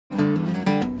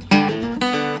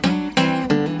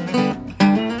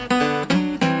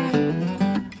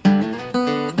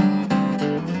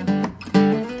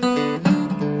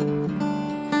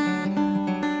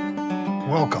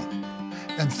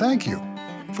Thank you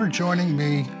for joining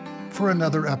me for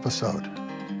another episode.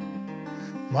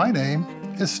 My name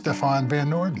is Stefan Van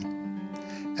Noorden,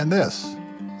 and this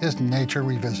is Nature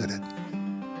Revisited.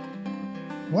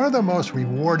 One of the most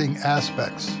rewarding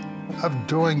aspects of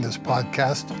doing this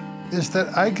podcast is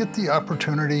that I get the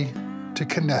opportunity to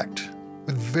connect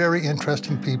with very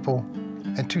interesting people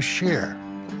and to share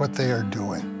what they are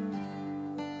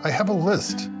doing. I have a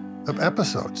list of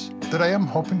episodes that I am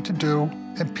hoping to do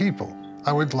and people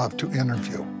I would love to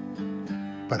interview.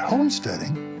 But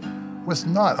homesteading was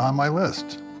not on my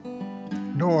list,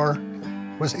 nor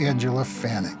was Angela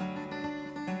Fanning.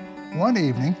 One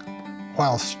evening,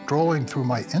 while strolling through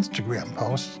my Instagram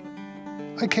posts,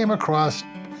 I came across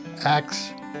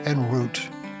Axe and Root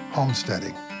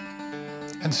Homesteading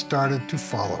and started to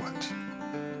follow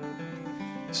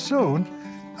it. Soon,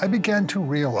 I began to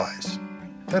realize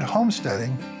that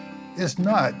homesteading is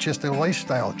not just a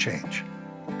lifestyle change,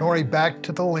 nor a back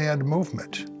to the land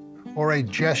movement, or a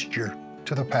gesture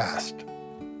to the past,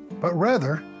 but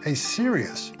rather a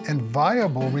serious and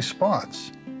viable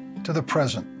response to the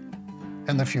present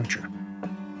and the future.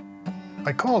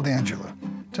 I called Angela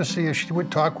to see if she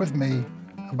would talk with me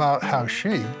about how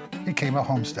she became a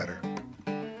homesteader.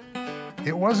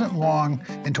 It wasn't long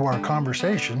into our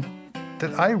conversation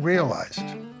that I realized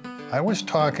I was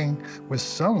talking with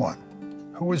someone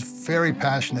who was very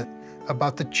passionate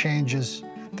about the changes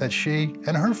that she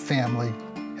and her family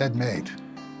had made,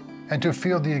 and to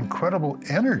feel the incredible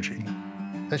energy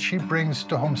that she brings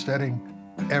to homesteading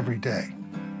every day.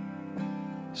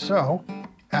 So,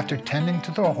 after tending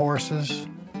to the horses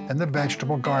and the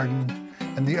vegetable garden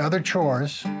and the other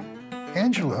chores,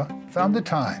 Angela found the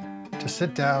time to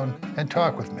sit down and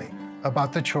talk with me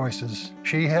about the choices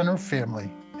she and her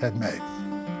family had made.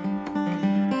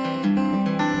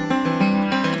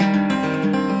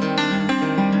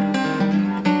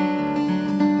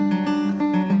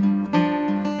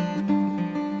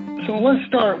 So let's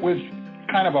start with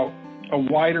kind of a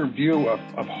wider view of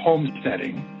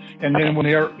homesteading, and then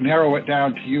we'll narrow it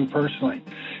down to you personally.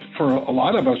 For a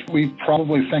lot of us, we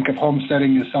probably think of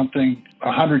homesteading as something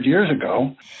 100 years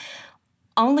ago.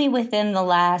 Only within the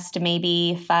last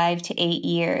maybe 5 to 8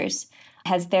 years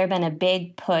has there been a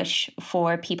big push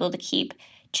for people to keep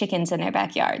chickens in their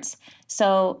backyards.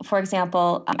 So, for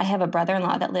example, I have a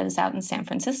brother-in-law that lives out in San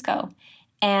Francisco,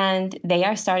 and they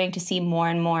are starting to see more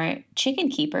and more chicken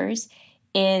keepers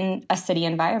in a city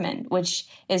environment, which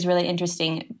is really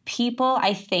interesting. People,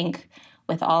 I think,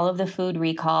 with all of the food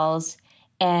recalls,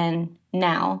 and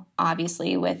now,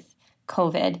 obviously, with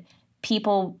COVID,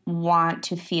 people want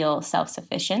to feel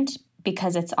self-sufficient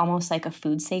because it's almost like a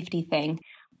food safety thing.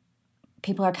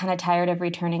 People are kind of tired of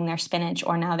returning their spinach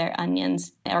or now their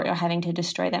onions or having to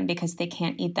destroy them because they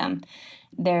can't eat them.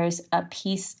 There's a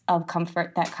piece of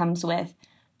comfort that comes with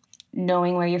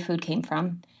knowing where your food came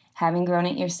from, having grown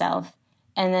it yourself,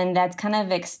 and then that's kind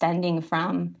of extending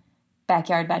from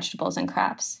backyard vegetables and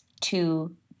crops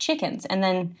to chickens. And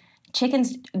then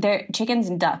chickens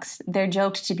and ducks, they're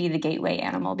joked to be the gateway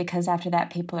animal because after that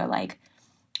people are like,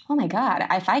 oh my God,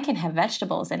 if I can have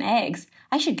vegetables and eggs,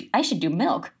 I should do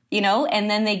milk, and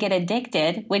then they get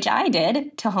addicted, which I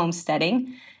did, to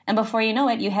homesteading. And before you know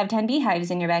it, you have 10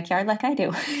 beehives in your backyard like I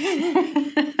do.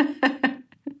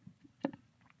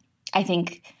 I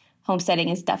think homesteading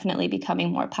is definitely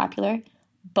becoming more popular,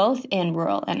 both in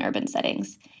rural and urban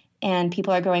settings. And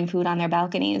people are growing food on their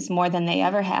balconies more than they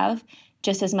ever have,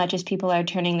 just as much as people are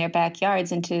turning their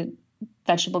backyards into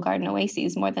vegetable garden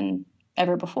oases more than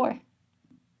ever before.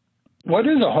 What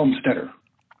is a homesteader?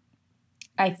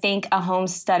 I think a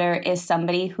homesteader is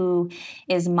somebody who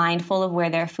is mindful of where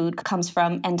their food comes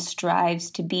from and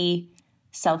strives to be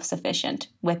self-sufficient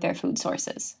with their food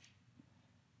sources.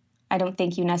 I don't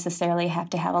think you necessarily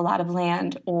have to have a lot of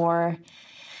land or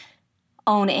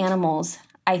own animals.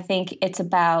 I think it's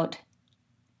about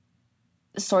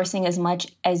sourcing as much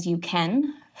as you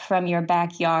can from your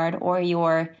backyard or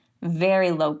your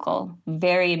very local,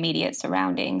 very immediate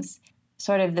surroundings.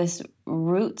 Sort of this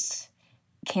roots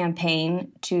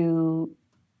campaign to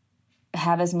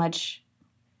have as much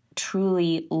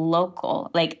truly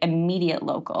local, like immediate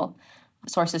local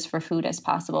sources for food as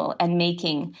possible and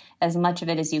making as much of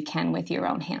it as you can with your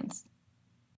own hands.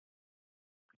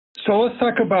 So let's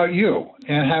talk about you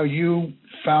and how you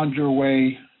found your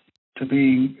way to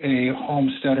being a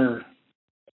homesteader.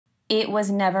 It was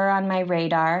never on my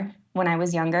radar when I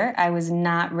was younger. I was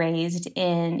not raised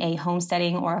in a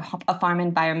homesteading or a farm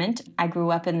environment. I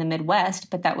grew up in the Midwest,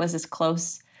 but that was as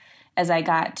close as I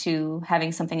got to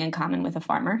having something in common with a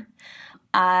farmer.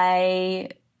 I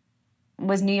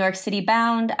was New York City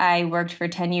bound. I worked for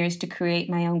 10 years to create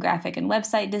my own graphic and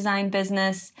website design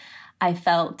business. I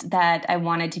felt that I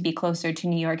wanted to be closer to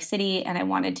New York City and I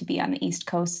wanted to be on the East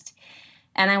Coast.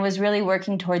 And I was really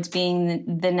working towards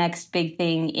being the next big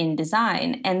thing in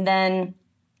design. And then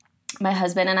my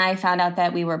husband and I found out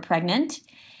that we were pregnant.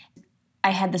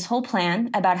 I had this whole plan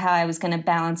about how I was going to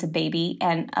balance a baby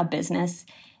and a business.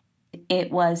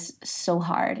 It was so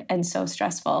hard and so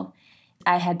stressful.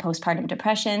 I had postpartum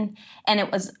depression, and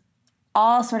it was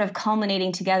all sort of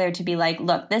culminating together to be like,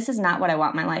 look, this is not what I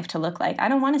want my life to look like. I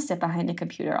don't want to sit behind a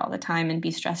computer all the time and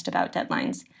be stressed about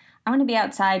deadlines. I want to be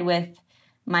outside with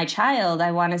my child.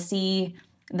 I want to see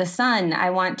the sun.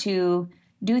 I want to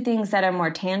do things that are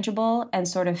more tangible and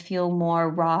sort of feel more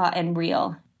raw and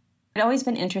real. I'd always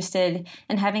been interested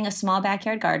in having a small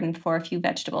backyard garden for a few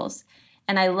vegetables,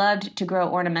 and I loved to grow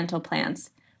ornamental plants.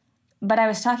 But I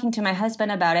was talking to my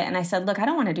husband about it, and I said, look, I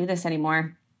don't want to do this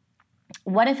anymore.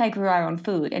 What if I grew our own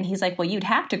food? And he's like, well, you'd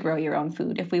have to grow your own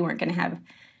food if we weren't going to have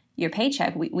your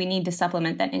paycheck. We need to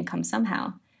supplement that income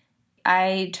somehow.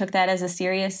 I took that as a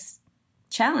serious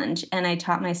challenge, and I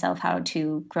taught myself how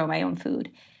to grow my own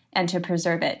food and to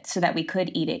preserve it so that we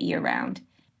could eat it year-round.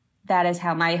 That is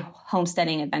how my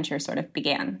homesteading adventure sort of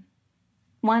began.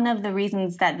 One of the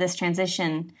reasons that this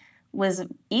transition was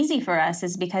easy for us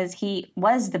is because he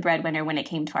was the breadwinner when it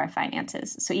came to our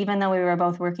finances. So even though we were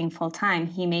both working full-time,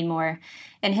 he made more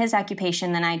in his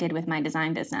occupation than I did with my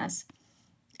design business.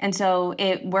 And so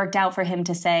it worked out for him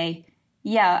to say,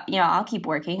 yeah, I'll keep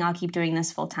working, I'll keep doing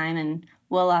this full-time, and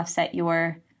we'll offset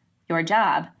your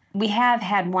job. We have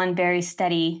had one very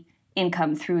steady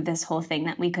income through this whole thing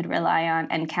that we could rely on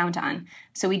and count on.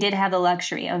 So we did have the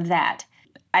luxury of that.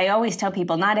 I always tell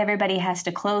people not everybody has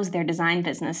to close their design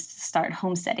business to start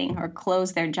homesteading or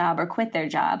close their job or quit their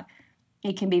job.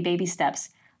 It can be baby steps.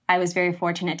 I was very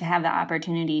fortunate to have the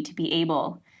opportunity to be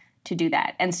able to do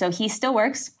that. And so he still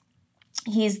works.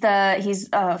 He's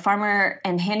a farmer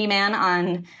and handyman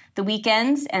on the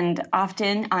weekends and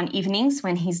often on evenings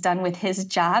when he's done with his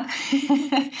job.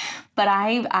 But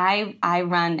I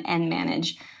run and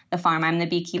manage the farm. I'm the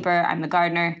beekeeper, I'm the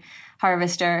gardener,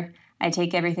 harvester. I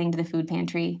take everything to the food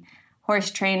pantry,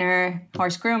 horse trainer,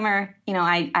 horse groomer.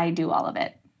 I do all of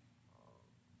it.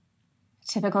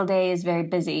 Typical day is very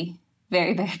busy,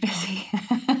 very, very busy.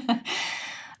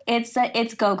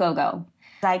 It's go, go, go.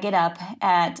 I get up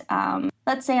at,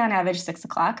 let's say on average 6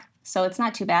 o'clock. So it's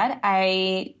not too bad.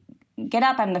 I get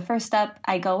up, I'm the first up.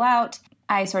 I go out.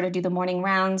 I sort of do the morning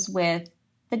rounds with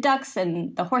the ducks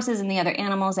and the horses and the other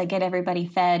animals. I get everybody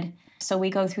fed. So we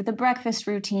go through the breakfast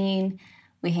routine.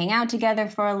 We hang out together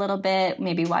for a little bit,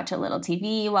 maybe watch a little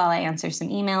TV while I answer some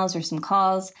emails or some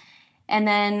calls. And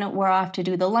then we're off to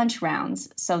do the lunch rounds.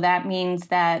 So that means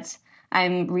that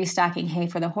I'm restocking hay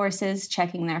for the horses,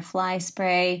 checking their fly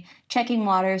spray, checking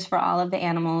waters for all of the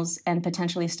animals, and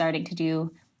potentially starting to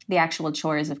do the actual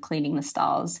chores of cleaning the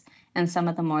stalls and some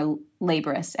of the more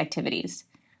laborious activities.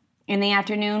 In the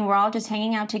afternoon, we're all just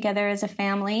hanging out together as a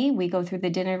family. We go through the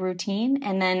dinner routine,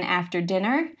 and then after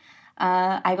dinner,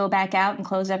 I go back out and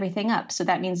close everything up. So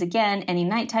that means, again, any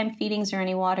nighttime feedings or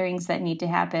any waterings that need to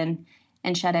happen,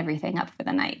 and shut everything up for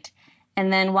the night.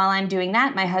 And then while I'm doing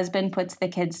that, my husband puts the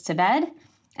kids to bed.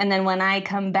 And then when I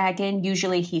come back in,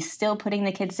 usually he's still putting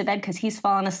the kids to bed because he's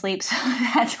fallen asleep. So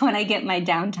that's when I get my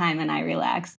downtime and I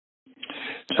relax.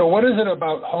 So what is it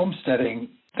about homesteading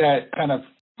that kind of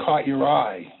caught your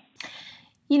eye?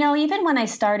 Even when I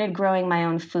started growing my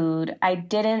own food, I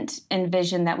didn't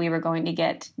envision that we were going to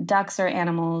get ducks or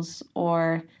animals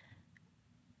or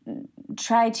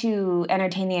try to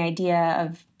entertain the idea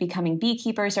of becoming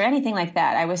beekeepers or anything like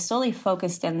that. I was solely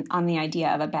focused on the idea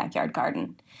of a backyard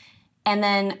garden and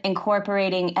then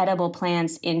incorporating edible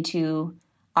plants into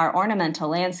our ornamental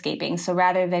landscaping. So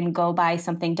rather than go buy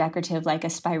something decorative like a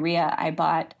spirea, I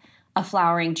bought a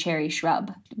flowering cherry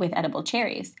shrub with edible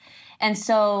cherries. And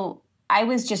so I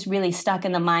was just really stuck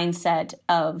in the mindset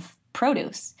of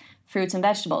produce, fruits and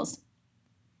vegetables.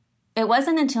 It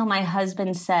wasn't until my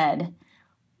husband said,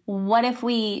 what if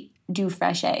we do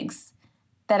fresh eggs?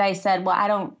 That I said, well, I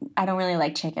don't really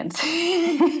like chickens.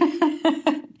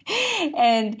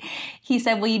 And he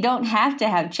said, well, you don't have to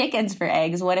have chickens for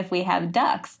eggs. What if we have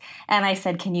ducks? And I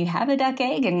said, can you have a duck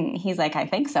egg? And he's like, I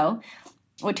think so.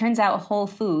 Well, it turns out Whole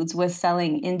Foods was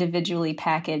selling individually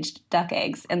packaged duck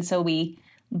eggs. And so we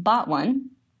bought one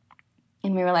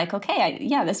and we were like, okay,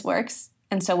 this works.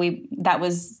 And so that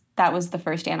was the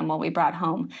first animal we brought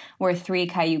home were 3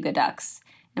 Cayuga ducks.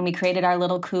 And we created our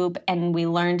little coop and we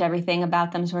learned everything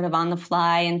about them sort of on the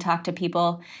fly and talked to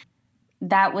people.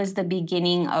 That was the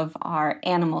beginning of our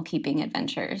animal keeping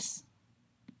adventures.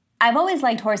 I've always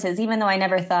liked horses, even though I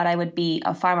never thought I would be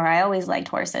a farmer. I always liked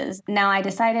horses. Now, I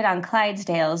decided on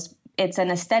Clydesdales. It's an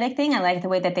aesthetic thing. I like the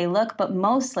way that they look, but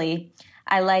mostly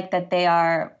I like that they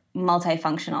are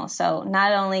multifunctional. So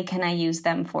not only can I use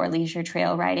them for leisure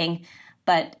trail riding,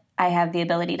 but I have the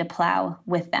ability to plow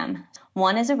with them.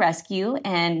 One is a rescue,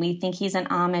 and we think he's an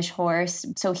Amish horse.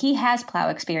 So he has plow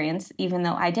experience, even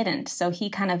though I didn't. So he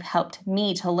kind of helped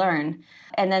me to learn.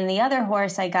 And then the other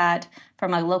horse I got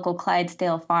from a local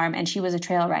Clydesdale farm, and she was a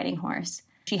trail riding horse.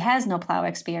 She has no plow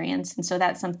experience, and so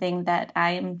that's something that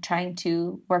I am trying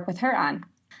to work with her on.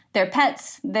 They're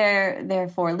pets, they're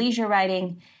for leisure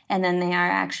riding, and then they are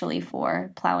actually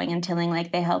for plowing and tilling,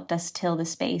 like they helped us till the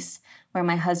space where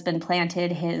my husband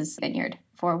planted his vineyard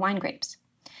for wine grapes.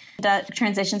 That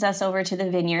transitions us over to the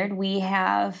vineyard. We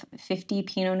have 50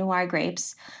 Pinot Noir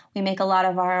grapes. We make a lot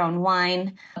of our own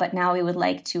wine, but now we would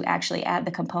like to actually add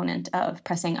the component of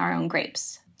pressing our own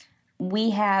grapes.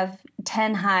 We have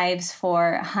 10 hives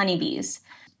for honeybees.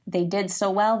 They did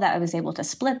so well that I was able to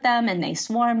split them, and they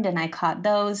swarmed, and I caught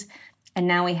those. And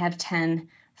now we have 10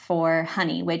 for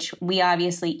honey, which we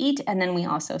obviously eat, and then we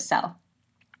also sell.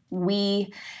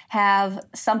 We have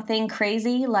something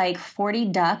crazy like 40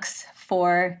 ducks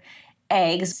for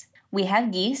eggs. We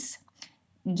have geese.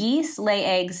 Geese lay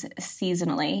eggs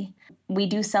seasonally. We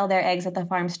do sell their eggs at the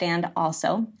farm stand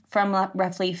also from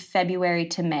roughly February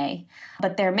to May.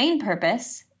 But their main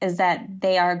purpose is that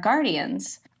they are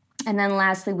guardians. And then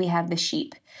lastly, we have the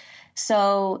sheep.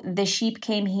 So the sheep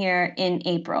came here in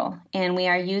April, and we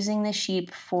are using the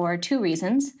sheep for two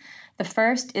reasons. The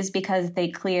first is because they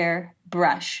clear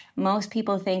brush. Most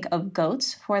people think of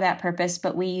goats for that purpose,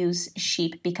 but we use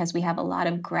sheep because we have a lot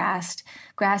of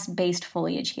grass-based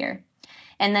foliage here.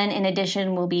 And then in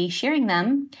addition, we'll be shearing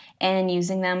them and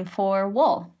using them for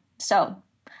wool. So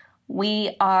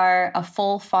we are a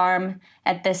full farm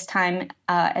at this time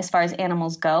as far as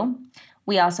animals go.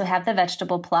 We also have the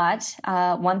vegetable plot.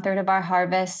 1/3 of our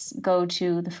harvests go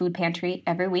to the food pantry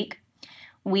every week.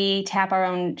 We tap our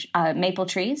own maple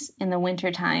trees in the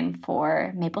wintertime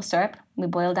for maple syrup. We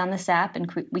boil down the sap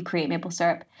and we create maple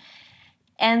syrup.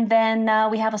 And then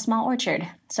we have a small orchard.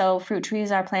 So fruit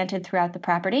trees are planted throughout the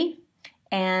property,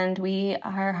 and we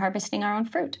are harvesting our own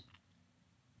fruit.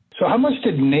 So how much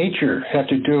did nature have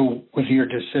to do with your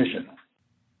decision?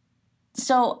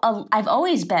 So I've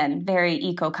always been very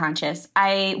eco-conscious.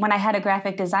 When I had a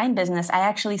graphic design business, I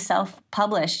actually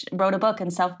wrote a book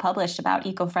and self-published about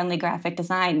eco-friendly graphic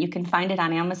design. You can find it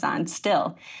on Amazon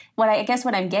still. What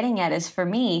I'm getting at is, for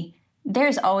me,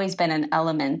 there's always been an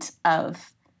element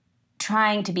of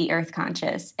trying to be earth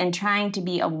conscious and trying to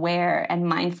be aware and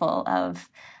mindful of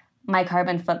my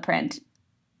carbon footprint.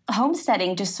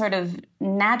 Homesteading just sort of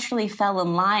naturally fell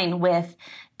in line with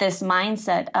this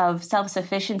mindset of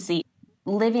self-sufficiency,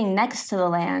 living next to the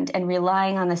land and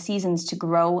relying on the seasons to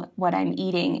grow what I'm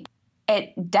eating.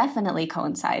 It definitely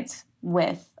coincides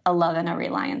with a love and a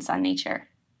reliance on nature.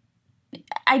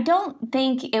 I don't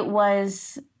think it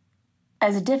was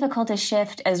as difficult a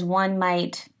shift as one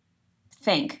might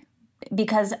think,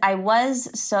 because I was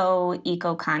so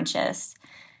eco-conscious.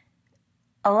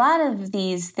 A lot of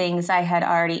these things I had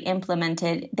already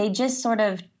implemented, they just sort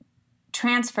of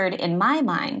transferred in my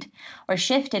mind, or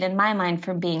shifted in my mind,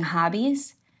 from being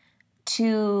hobbies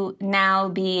to now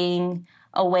being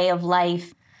a way of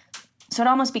life. So it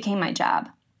almost became my job.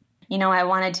 I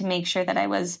wanted to make sure that I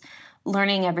was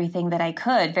learning everything that I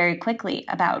could very quickly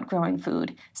about growing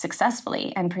food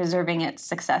successfully and preserving it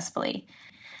successfully.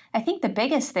 I think the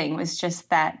biggest thing was just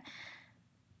that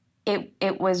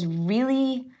it was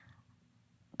really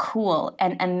cool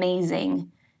and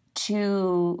amazing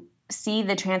to see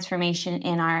the transformation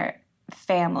in our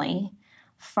family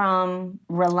from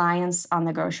reliance on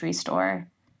the grocery store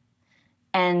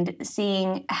and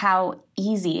seeing how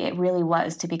easy it really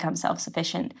was to become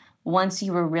self-sufficient once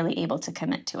you were really able to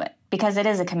commit to it. Because it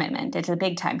is a commitment. It's a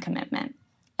big-time commitment.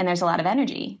 And there's a lot of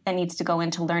energy that needs to go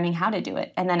into learning how to do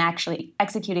it and then actually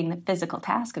executing the physical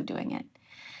task of doing it.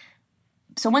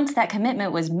 So once that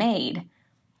commitment was made,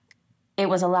 it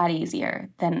was a lot easier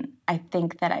than I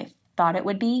think that I thought it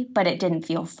would be, but it didn't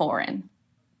feel foreign.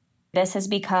 This has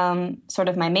become sort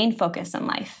of my main focus in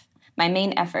life, my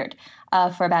main effort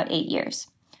for about 8 years.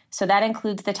 So that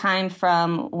includes the time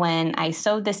from when I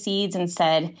sowed the seeds and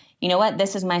said, you know what,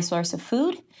 this is my source of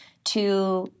food,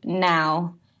 to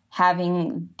now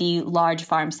having the large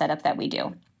farm setup that we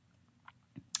do.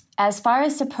 As far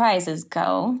as surprises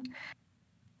go,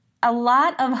 a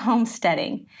lot of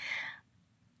homesteading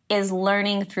is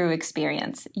learning through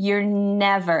experience. You're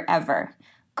never, ever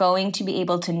going to be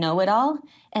able to know it all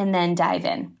and then dive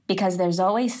in, because there's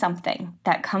always something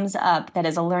that comes up that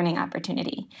is a learning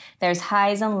opportunity. There's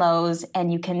highs and lows,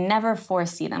 and you can never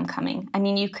foresee them coming. I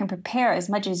mean, you can prepare as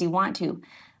much as you want to,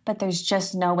 but there's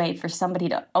just no way for somebody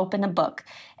to open a book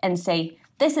and say,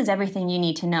 this is everything you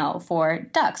need to know for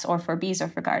ducks or for bees or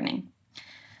for gardening.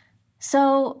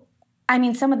 So, I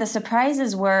mean, some of the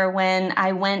surprises were when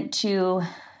I went to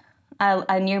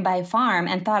a nearby farm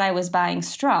and thought I was buying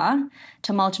straw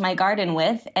to mulch my garden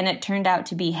with, and it turned out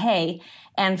to be hay.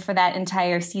 And for that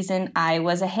entire season, I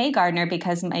was a hay gardener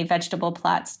because my vegetable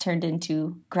plots turned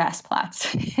into grass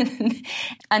plots.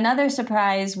 Another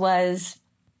surprise was,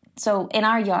 so in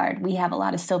our yard, we have a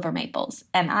lot of silver maples.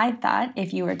 And I thought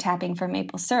if you were tapping for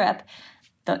maple syrup,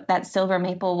 that silver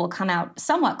maple will come out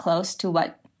somewhat close to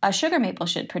what a sugar maple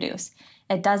should produce.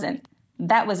 It doesn't.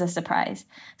 That was a surprise.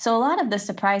 So a lot of the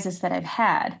surprises that I've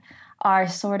had are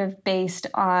sort of based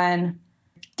on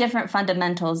different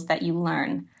fundamentals that you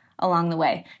learn along the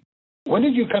way. When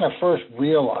did you kind of first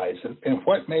realize, and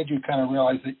what made you kind of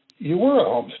realize that you were a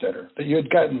homesteader, that you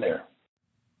had gotten there?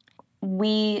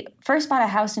 We first bought a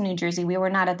house in New Jersey. We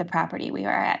were not at the property we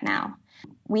are at now.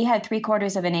 We had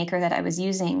 3/4 of an acre that I was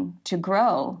using to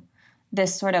grow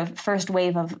this sort of first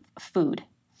wave of food.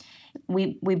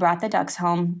 We brought the ducks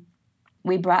home.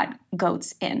 We brought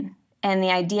goats in. And the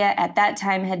idea at that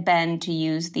time had been to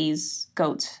use these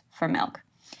goats for milk.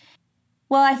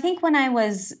 Well, I think when I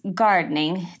was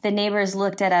gardening, the neighbors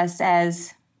looked at us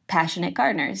as passionate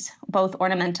gardeners, both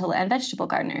ornamental and vegetable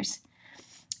gardeners.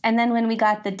 And then when we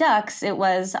got the ducks, it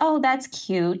was, oh, that's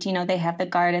cute. You know, they have the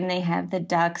garden, they have the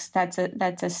ducks. That's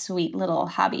a sweet little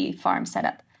hobby farm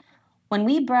setup. When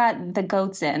we brought the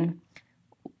goats in,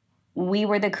 we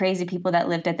were the crazy people that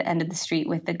lived at the end of the street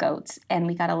with the goats, and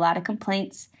we got a lot of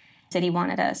complaints. The city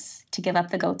wanted us to give up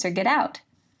the goats or get out.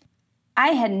 I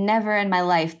had never in my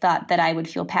life thought that I would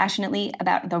feel passionately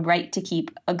about the right to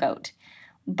keep a goat.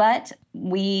 But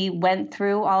we went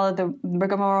through all of the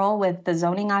rigmarole with the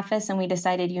zoning office, and we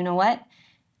decided, you know what?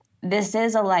 This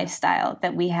is a lifestyle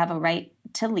that we have a right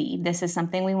to lead. This is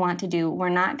something we want to do. We're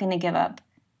not going to give up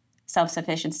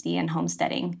self-sufficiency and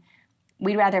homesteading.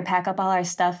 We'd rather pack up all our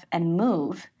stuff and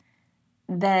move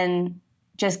than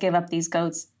just give up these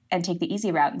goats and take the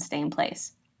easy route and stay in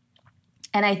place.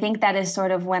 And I think that is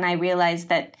sort of when I realized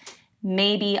that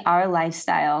maybe our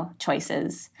lifestyle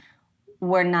choices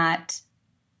were not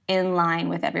in line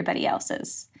with everybody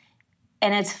else's.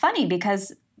 And it's funny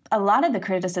because a lot of the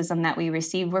criticism that we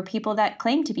received were people that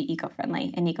claimed to be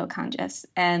eco-friendly and eco-conscious,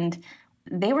 and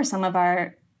they were some of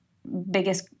our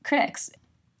biggest critics.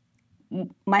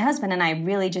 My husband and I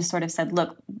really just sort of said,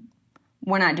 look,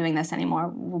 we're not doing this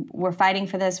anymore. We're fighting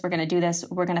for this. We're going to do this.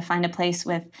 We're going to find a place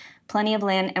with plenty of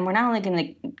land. And we're not only going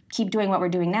to keep doing what we're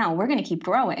doing now, we're going to keep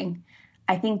growing.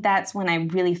 I think that's when I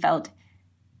really felt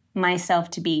myself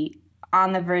to be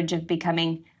on the verge of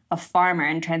becoming a farmer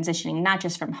and transitioning not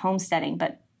just from homesteading,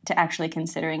 but to actually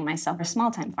considering myself a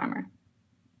small-time farmer.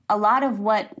 A lot of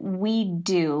what we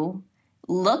do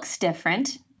looks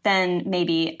different than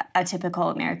maybe a typical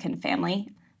American family.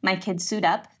 My kids suit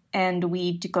up and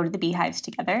we go to the beehives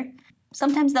together.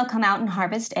 Sometimes they'll come out and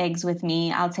harvest eggs with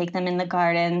me. I'll take them in the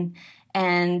garden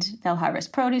and they'll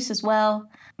harvest produce as well.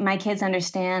 My kids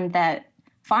understand that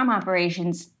farm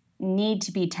operations need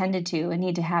to be tended to and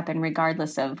need to happen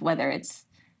regardless of whether it's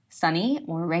sunny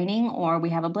or raining or we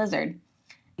have a blizzard.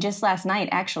 Just last night,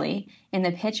 actually, in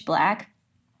the pitch black,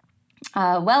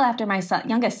 well after my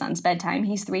youngest son's bedtime,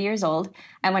 he's 3 years old,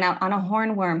 I went out on a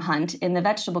hornworm hunt in the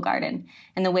vegetable garden.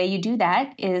 And the way you do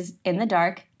that is, in the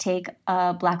dark, take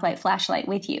a blacklight flashlight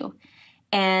with you.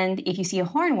 And if you see a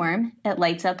hornworm, it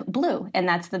lights up blue, and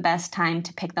that's the best time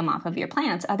to pick them off of your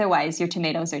plants. Otherwise, your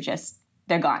tomatoes are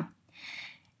they're gone.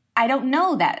 I don't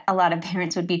know that a lot of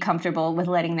parents would be comfortable with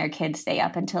letting their kids stay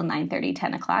up until 9:30,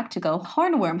 10 o'clock to go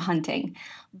hornworm hunting.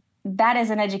 That is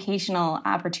an educational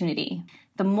opportunity.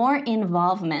 The more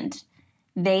involvement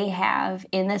they have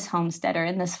in this homestead or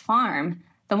in this farm,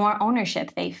 the more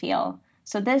ownership they feel.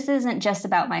 So this isn't just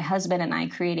about my husband and I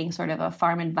creating sort of a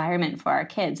farm environment for our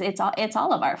kids. It's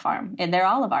all of our farm, and they're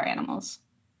all of our animals.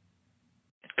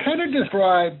 Kind of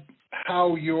describe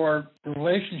how your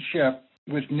relationship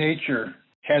with nature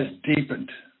has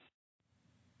deepened.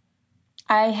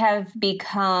 I have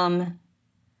become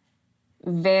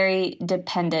very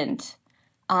dependent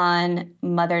on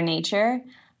Mother Nature,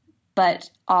 but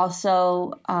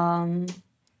also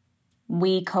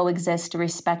we coexist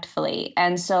respectfully.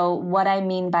 And so what I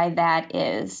mean by that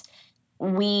is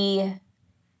we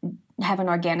have an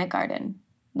organic garden.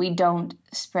 We don't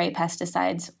spray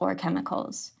pesticides or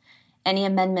chemicals. Any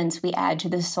amendments we add to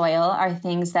the soil are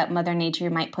things that Mother Nature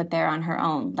might put there on her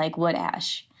own, like wood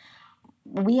ash.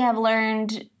 We have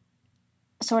learned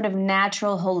sort of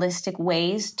natural, holistic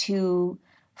ways to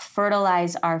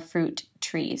fertilize our fruit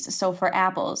trees. So for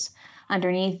apples,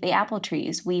 underneath the apple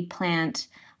trees, we plant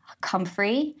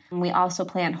comfrey. We also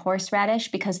plant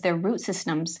horseradish because their root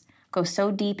systems go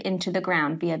so deep into the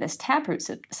ground via this taproot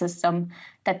system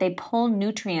that they pull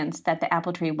nutrients that the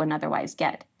apple tree wouldn't otherwise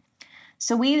get.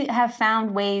 So we have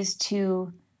found ways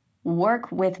to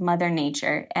work with Mother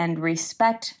Nature and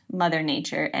respect Mother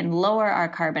Nature and lower our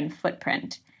carbon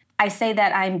footprint. I say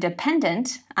that I'm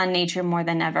dependent on nature more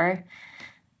than ever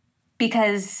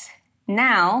because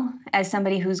now, as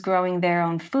somebody who's growing their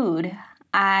own food,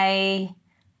 I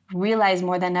realize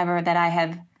more than ever that I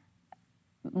have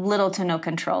little to no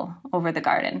control over the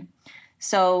garden.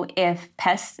 So if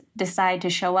pests decide to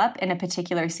show up in a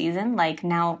particular season, like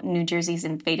now New Jersey's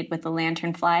invaded with the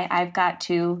lanternfly, I've got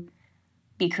to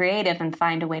be creative and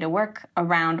find a way to work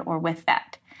around or with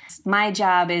that. My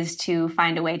job is to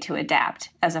find a way to adapt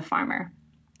as a farmer.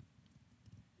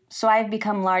 So I've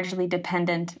become largely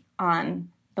dependent on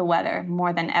the weather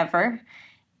more than ever.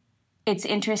 It's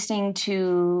interesting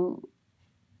to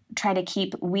try to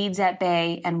keep weeds at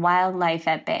bay and wildlife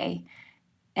at bay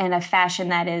in a fashion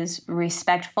that is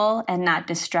respectful and not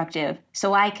destructive,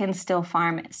 so I can still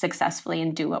farm successfully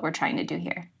and do what we're trying to do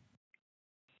here.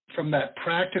 From that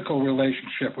practical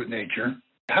relationship with nature,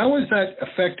 how is that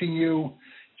affecting you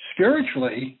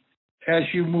spiritually as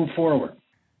you move forward?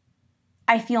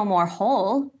 I feel more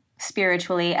whole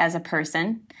spiritually as a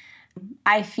person.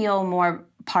 I feel more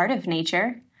part of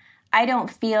nature. I don't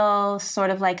feel sort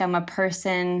of like I'm a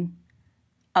person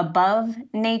above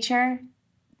nature.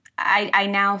 I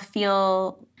now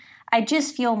feel, I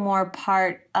just feel more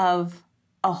part of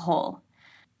a whole.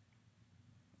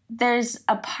 There's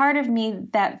a part of me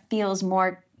that feels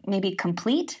more maybe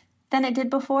complete than it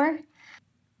did before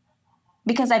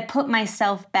because I put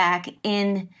myself back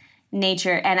in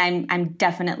nature and I'm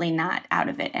definitely not out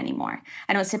of it anymore.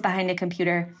 I don't sit behind a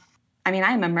computer. I mean,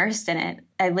 I'm immersed in it.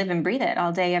 I live and breathe it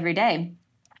all day, every day.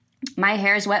 My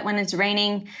hair is wet when it's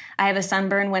raining. I have a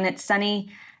sunburn when it's sunny.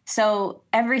 So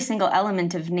every single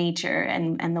element of nature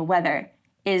and the weather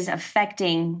is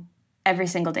affecting every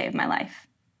single day of my life.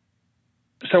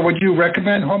 So would you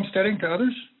recommend homesteading to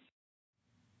others?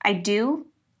 I do.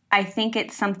 I think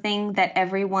it's something that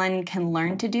everyone can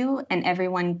learn to do and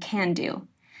everyone can do.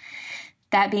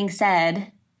 That being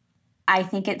said, I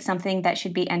think it's something that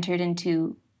should be entered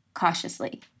into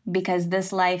cautiously because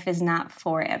this life is not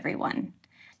for everyone.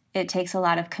 It takes a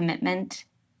lot of commitment.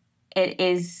 It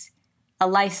is a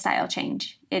lifestyle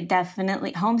change. It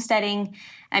definitely, homesteading,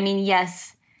 I mean,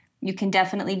 yes, you can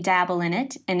definitely dabble in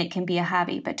it and it can be a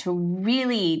hobby, but to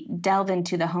really delve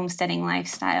into the homesteading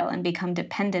lifestyle and become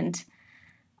dependent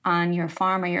on your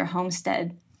farm or your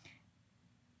homestead,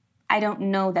 I don't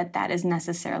know that that is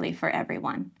necessarily for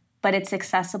everyone, but it's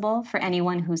accessible for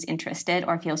anyone who's interested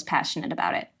or feels passionate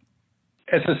about it.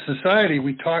 As a society,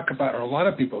 we talk about, or a lot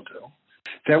of people do,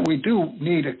 that we do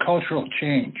need a cultural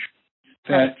change,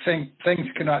 that things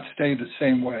cannot stay the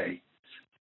same way.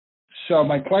 So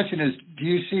my question is, do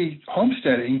you see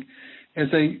homesteading as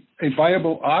a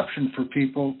viable option for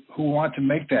people who want to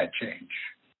make that change?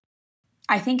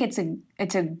 I think it's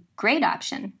a great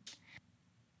option.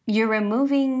 You're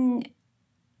removing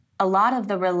a lot of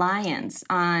the reliance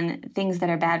on things that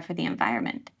are bad for the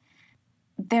environment.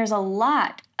 There's a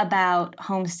lot about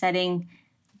homesteading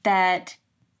that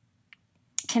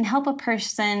can help a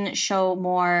person show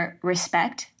more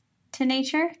respect to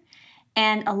nature,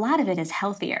 and a lot of it is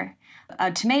healthier.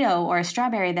 A tomato or a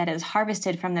strawberry that is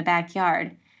harvested from the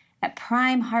backyard at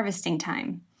prime harvesting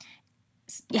time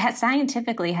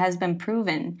scientifically has been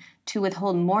proven to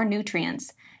withhold more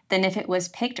nutrients than if it was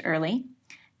picked early,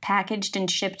 packaged and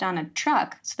shipped on a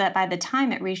truck so that by the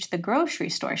time it reached the grocery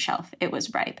store shelf, it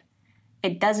was ripe.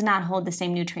 It does not hold the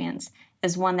same nutrients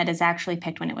as one that is actually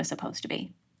picked when it was supposed to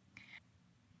be.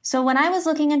 So when I was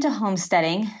looking into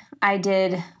homesteading, I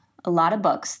did a lot of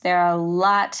books. There are a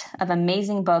lot of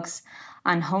amazing books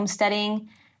on homesteading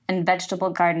and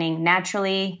vegetable gardening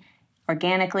naturally,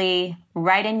 organically,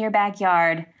 right in your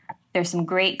backyard. There's some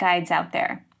great guides out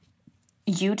there.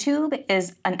 YouTube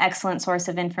is an excellent source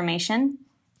of information.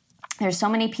 There's so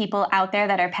many people out there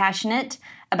that are passionate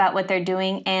about what they're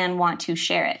doing and want to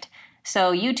share it.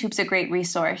 So YouTube's a great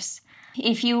resource.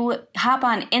 If you hop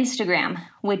on Instagram,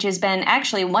 which has been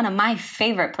actually one of my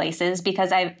favorite places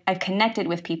because I've connected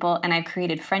with people and I've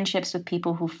created friendships with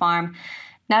people who farm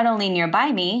not only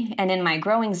nearby me and in my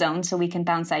growing zone so we can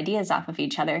bounce ideas off of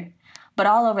each other, but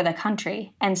all over the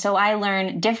country. And so I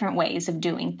learn different ways of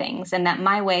doing things, and that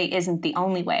my way isn't the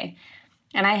only way.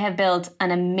 And I have built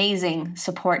an amazing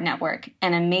support network,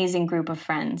 an amazing group of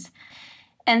friends.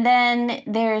 And then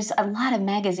there's a lot of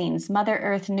magazines: Mother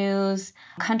Earth News,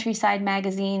 Countryside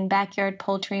Magazine, Backyard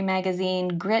Poultry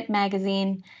Magazine, Grit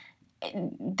Magazine.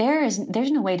 There's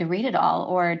no way to read it all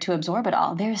or to absorb it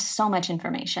all. There's so much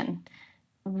information.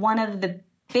 One of the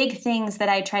big things that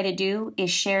I try to do is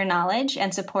share knowledge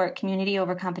and support community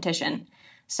over competition.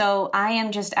 So I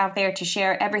am just out there to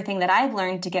share everything that I've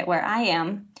learned to get where I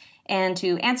am, and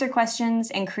to answer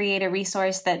questions and create a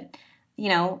resource that,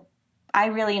 I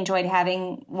really enjoyed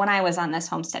having when I was on this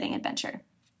homesteading adventure.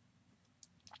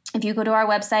 If you go to our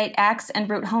website,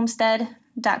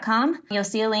 axeandroothomestead.com, you'll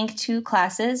see a link to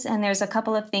classes, and there's a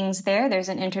couple of things there. There's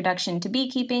an introduction to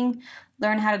beekeeping,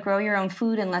 learn how to grow your own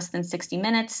food in less than 60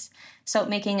 minutes, soap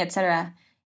making, etc.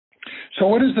 So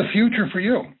what is the future for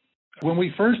you? When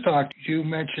we first talked, you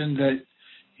mentioned that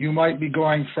you might be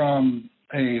going from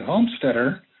a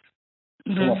homesteader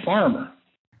to a farmer.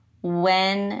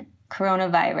 When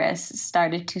coronavirus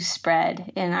started to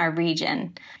spread in our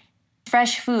region,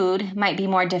 fresh food might be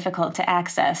more difficult to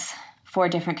access for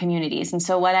different communities. And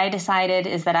so what I decided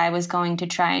is that I was going to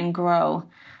try and grow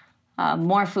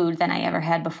more food than I ever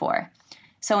had before.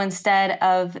 So instead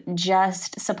of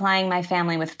just supplying my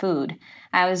family with food,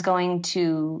 I was going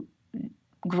to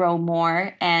grow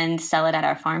more and sell it at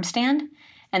our farm stand.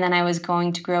 And then I was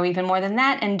going to grow even more than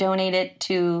that and donate it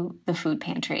to the food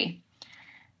pantry.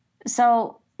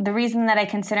 So the reason that I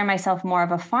consider myself more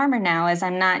of a farmer now is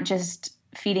I'm not just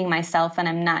feeding myself and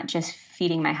I'm not just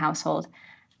feeding my household.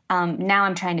 Now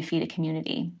I'm trying to feed a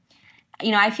community.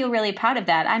 I feel really proud of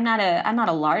that. I'm not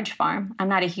a large farm. I'm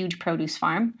not a huge produce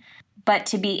farm. But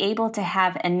to be able to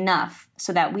have enough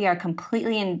so that we are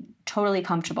completely and totally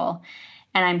comfortable,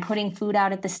 and I'm putting food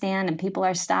out at the stand and people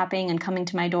are stopping and coming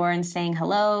to my door and saying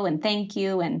hello and thank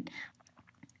you, and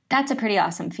that's a pretty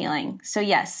awesome feeling. So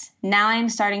yes, now I'm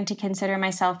starting to consider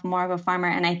myself more of a farmer,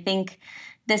 and I think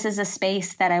this is a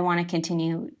space that I want to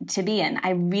continue to be in.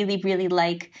 I really, really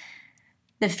like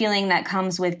the feeling that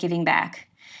comes with giving back.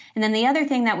 And then the other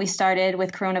thing that we started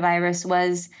with coronavirus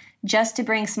was just to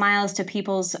bring smiles to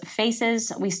people's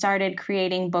faces. We started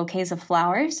creating bouquets of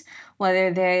flowers,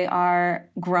 whether they are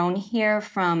grown here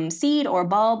from seed or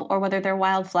bulb, or whether they're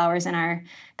wildflowers in our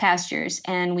pastures.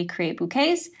 And we create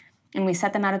bouquets and we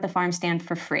set them out at the farm stand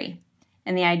for free.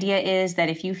 And the idea is that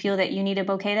if you feel that you need a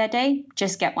bouquet that day,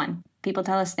 just get one. People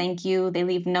tell us thank you. They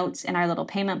leave notes in our little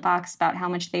payment box about how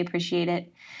much they appreciate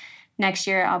it. Next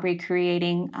year, I'll be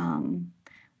creating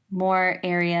more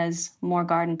areas, more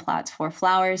garden plots for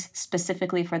flowers,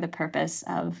 specifically for the purpose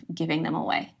of giving them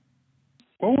away.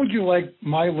 What would you like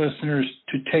my listeners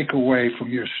to take away from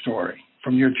your story,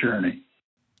 from your journey?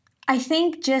 I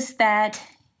think just that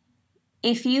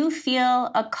if you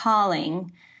feel a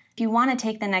calling, if you want to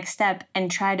take the next step and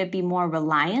try to be more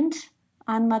reliant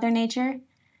on Mother Nature,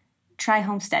 try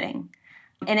homesteading.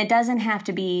 And it doesn't have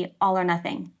to be all or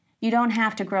nothing. You don't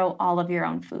have to grow all of your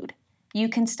own food. You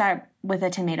can start with a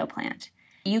tomato plant.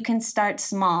 You can start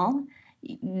small.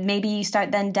 Maybe you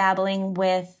start then dabbling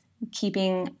with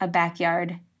keeping a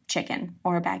backyard chicken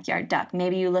or a backyard duck.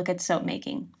 Maybe you look at soap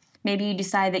making. Maybe you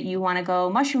decide that you want to go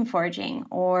mushroom foraging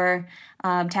or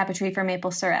tap a tree for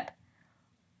maple syrup.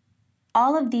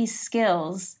 All of these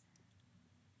skills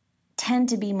tend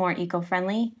to be more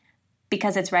eco-friendly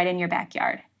because it's right in your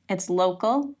backyard. It's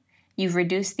local. You've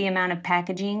reduced the amount of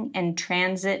packaging and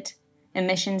transit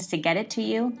emissions to get it to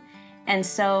you. And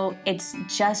so it's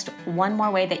just one more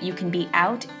way that you can be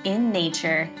out in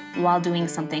nature while doing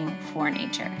something for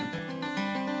nature.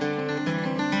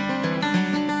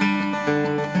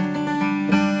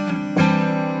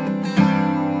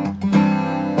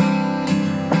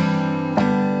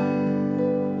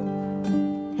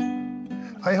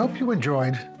 I hope you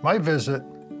enjoyed my visit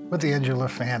with Angela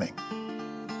Fanning,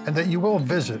 and that you will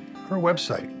visit her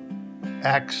website,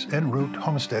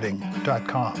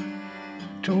 axeandroothomesteading.com,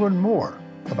 to learn more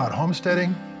about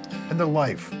homesteading and the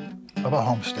life of a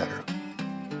homesteader.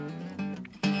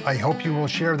 I hope you will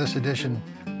share this edition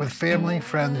with family,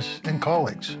 friends, and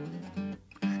colleagues.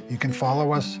 You can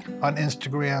follow us on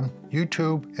Instagram,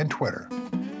 YouTube, and Twitter.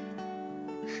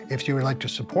 If you would like to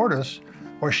support us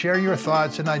or share your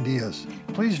thoughts and ideas,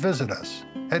 please visit us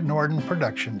at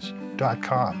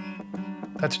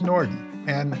NoordenProductions.com. That's Noorden,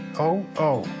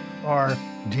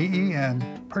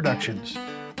 Noorden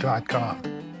Productions.com.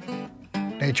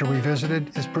 Nature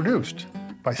Revisited is produced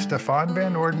by Stefan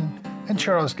Van Noorden and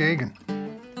Charles Gagan.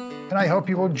 And I hope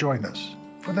you will join us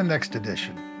for the next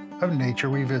edition of Nature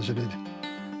Revisited.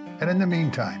 And in the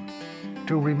meantime,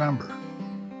 do remember,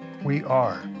 We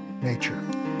are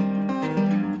nature.